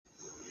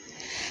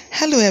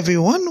Hello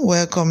everyone,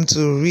 welcome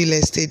to Real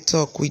Estate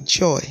Talk with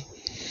Joy.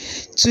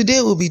 Today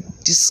we'll be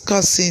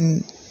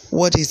discussing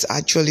what is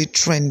actually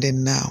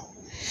trending now.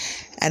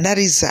 And that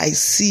is, I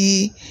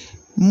see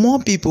more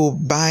people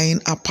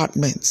buying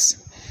apartments.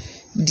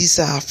 These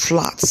are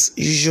flats,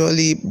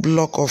 usually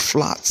block of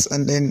flats,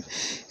 and then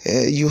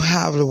you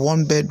have the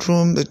 1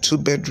 bedroom, the 2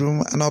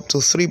 bedroom, and up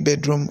to 3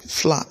 bedroom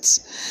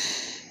flats.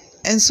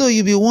 And so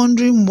you'll be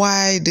wondering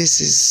why this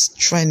is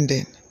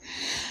trending.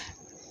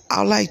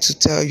 I'd like to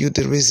tell you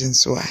the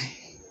reasons why.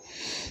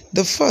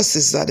 The first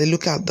is that they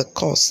look at the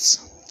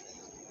costs.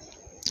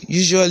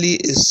 Usually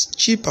it's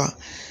cheaper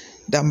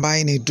than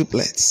buying a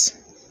duplex.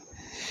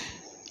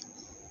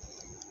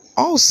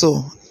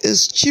 Also,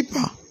 it's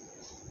cheaper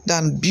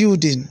than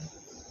building,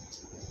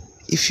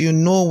 if you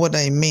know what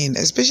I mean,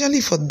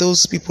 especially for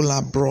those people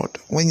abroad.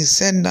 When you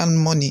send down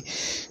money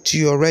to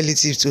your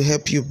relatives to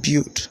help you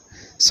build,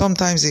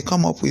 sometimes they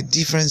come up with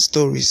different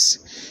stories,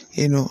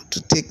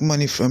 to take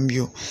money from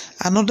you.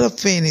 Another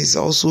thing is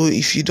also,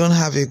 if you don't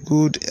have a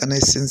good and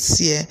a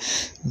sincere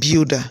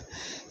builder,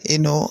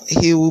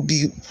 he will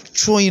be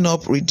throwing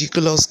up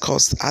ridiculous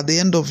costs. At the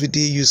end of the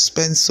day, you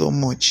spend so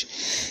much,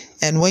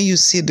 and when you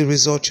see the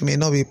result, you may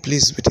not be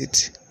pleased with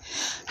it.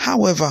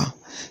 However,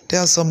 there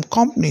are some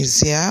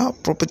companies here,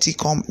 property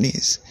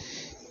companies,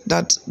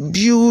 that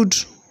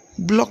build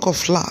block of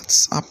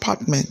flats,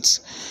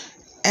 apartments,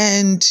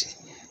 and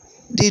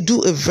they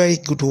do a very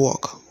good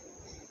work.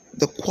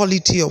 The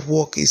quality of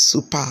work is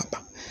superb.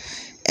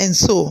 And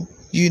so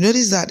you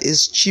notice that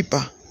it's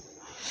cheaper.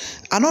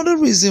 Another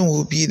reason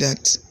will be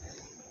that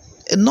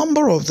a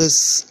number of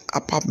these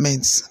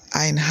apartments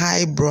are in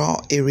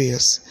highbrow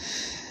areas.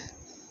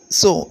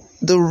 So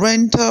the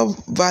rental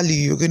value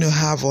you're going to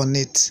have on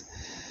it,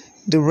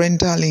 the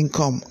rental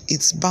income,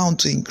 it's bound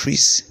to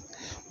increase.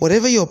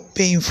 Whatever you're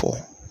paying for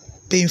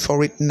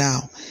it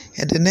now,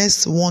 and the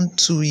next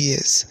 1-2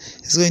 years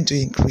is going to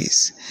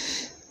increase.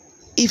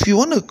 If you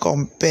want to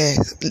compare,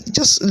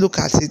 just look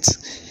at it.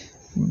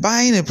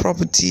 Buying a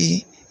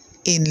property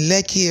in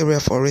Lekki area,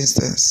 for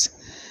instance,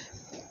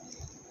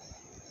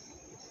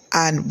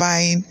 and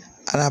buying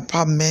an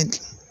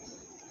apartment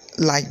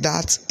like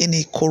that in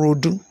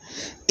Ikorodu,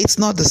 it's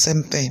not the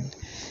same thing.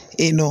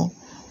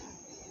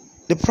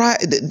 The price,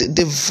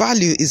 the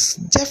value is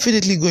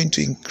definitely going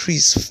to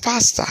increase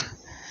faster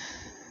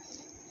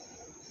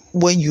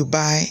when you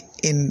buy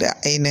in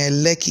a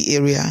Lekki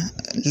area,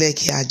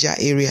 Lekki Aja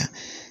area,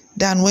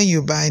 than when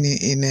you buy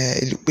in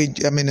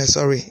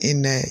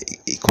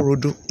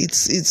Ikorodu.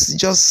 It's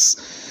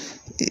just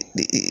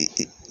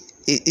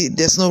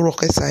there's no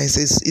rocket science.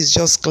 It's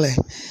just clear.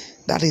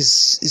 That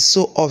is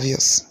so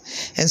obvious,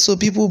 and so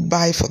people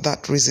buy for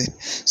that reason.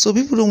 So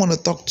people don't want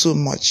to talk too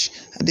much.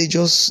 They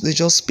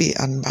just pay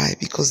and buy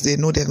because they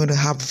know they're going to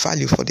have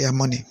value for their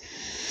money.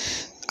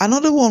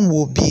 Another one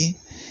will be,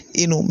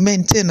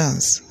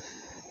 maintenance.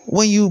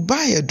 When you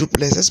buy a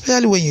duplex,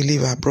 especially when you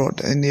live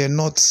abroad and you're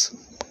not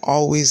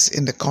always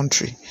in the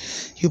country,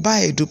 you buy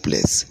a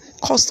duplex,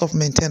 cost of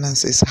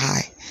maintenance is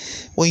high.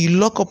 When you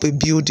lock up a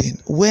building,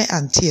 wear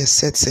and tear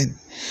sets in.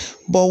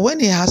 But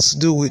when it has to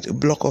do with a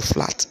block of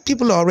flats,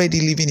 people are already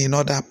living in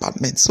other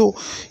apartments. So,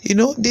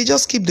 they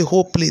just keep the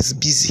whole place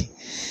busy.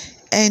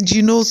 And,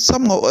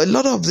 a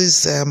lot of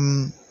these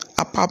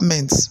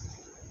apartments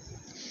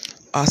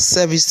are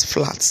serviced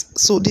flats.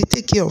 So they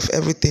take care of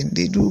everything.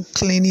 They do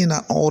cleaning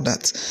and all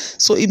that.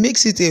 So it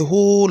makes it a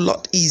whole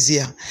lot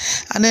easier.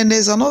 And then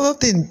there's another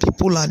thing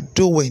people are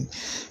doing.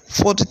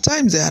 For the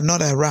times they are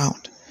not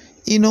around,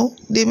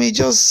 they may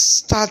just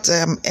start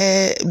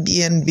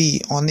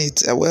Airbnb on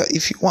it. Well,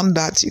 if you want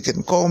that, you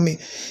can call me.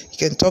 You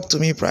can talk to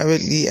me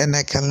privately and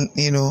I can,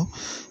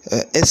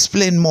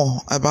 explain more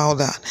about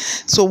that.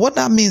 So what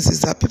that means is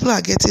that people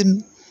are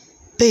getting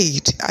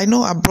paid. I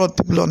know abroad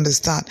people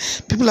understand.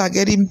 People are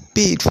getting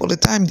paid for the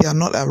time they are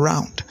not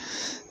around.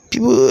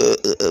 People,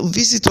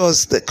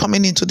 visitors that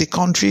coming into the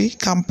country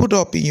can put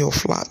up in your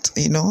flat,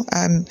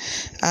 and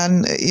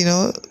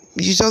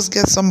you just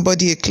get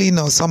somebody, a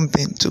cleaner or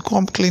something, to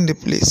come clean the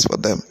place for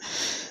them.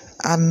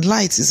 And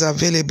light is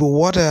available,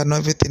 water and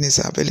everything is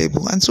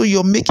available. And so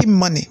you're making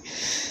money.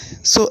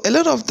 So a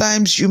lot of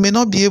times you may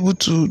not be able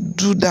to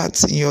do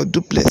that in your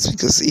duplex,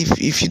 because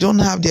if you don't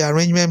have the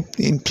arrangement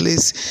in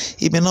place,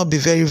 it may not be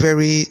very,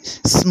 very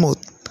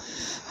smooth.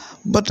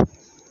 But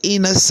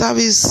in a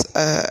service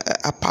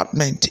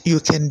apartment, you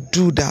can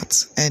do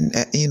that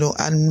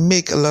and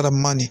make a lot of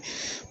money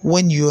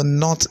when you're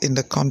not in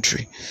the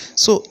country.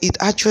 So it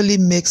actually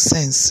makes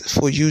sense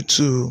for you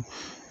to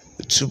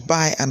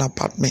buy an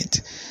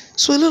apartment.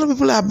 So a lot of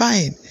people are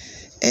buying.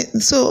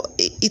 And so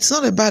it's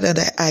not a bad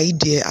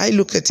idea. I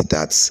look at it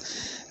as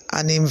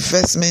an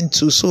investment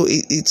too. So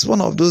it's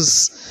one of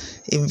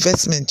those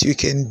investments you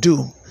can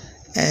do,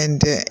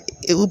 and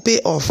it will pay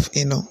off,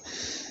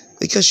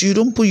 because you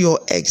don't put your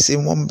eggs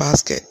in one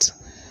basket.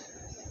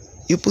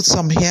 You put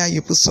some here,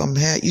 you put some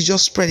here, you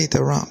just spread it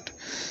around.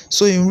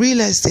 So in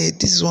real estate,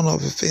 this is one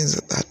of the things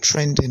that are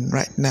trending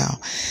right now.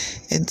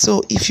 And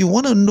so if you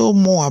want to know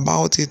more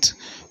about it,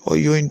 or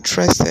you're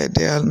interested,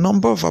 there are a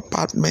number of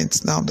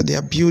apartments now that they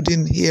are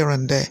building here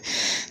and there,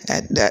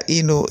 and that,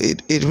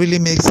 it really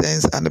makes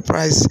sense, and the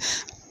price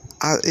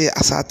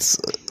as at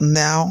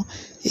now,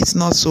 it's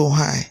not so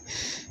high.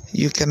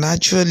 You can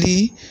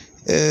actually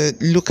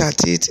look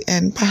at it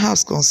and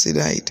perhaps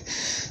consider it.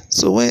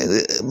 So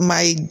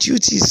my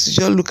duty is to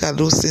just look at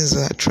those things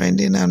that are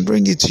trending and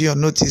bring it to your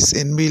notice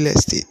in real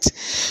estate.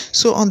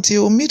 So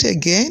until we meet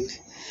again,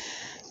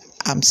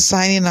 I'm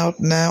signing out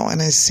now,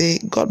 and I say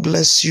God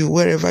bless you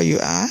wherever you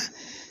are.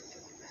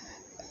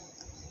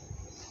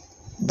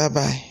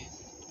 Bye-bye.